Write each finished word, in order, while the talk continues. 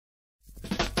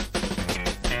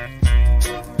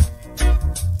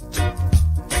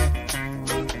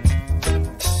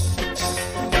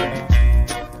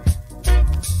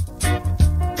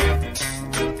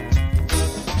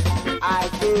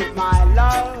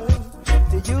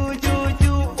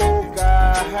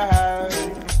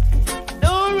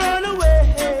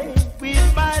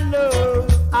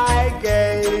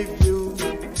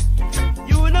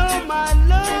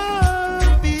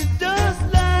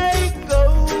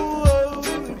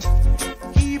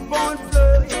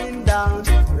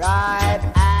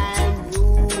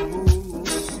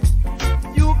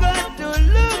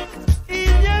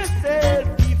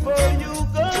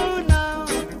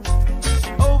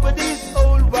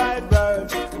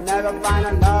never find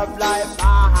a love like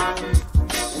mine.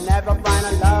 You never find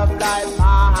a love like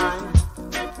mine.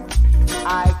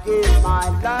 I give my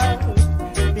love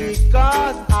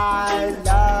because I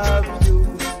love you.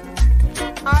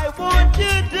 I want you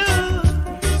to do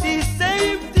the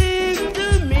same thing to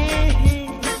me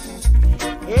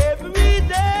every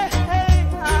day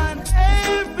and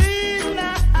every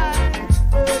night.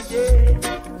 Oh yeah,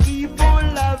 keep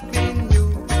on loving you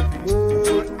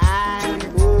more and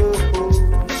more.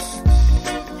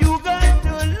 You got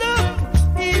to look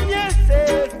in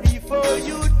yourself before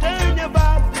you turn your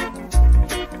back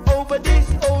over this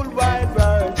old wide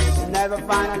world. You never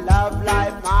find a love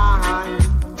like mine.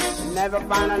 You never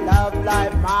find a love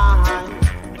like mine.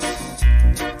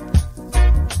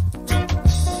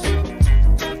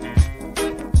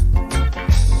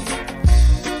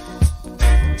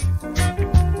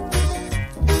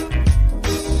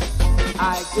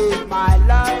 I give my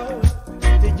love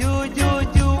to you,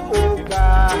 oh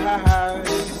God.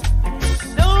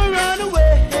 Don't run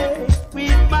away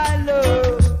with my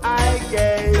love I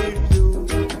gave you.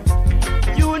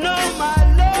 You know my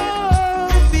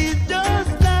love is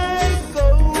just like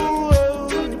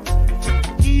gold.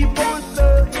 Keep on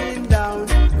flowing down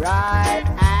right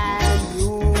and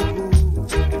you.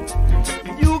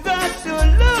 You got to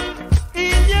look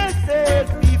in yourself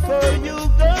before you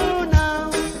go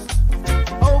now.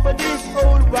 Over this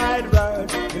old wide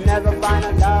world, you never find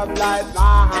a love like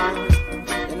mine.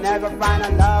 You never find a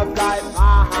love like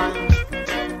mine.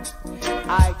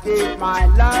 I give my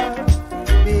love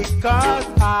because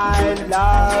I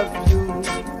love you.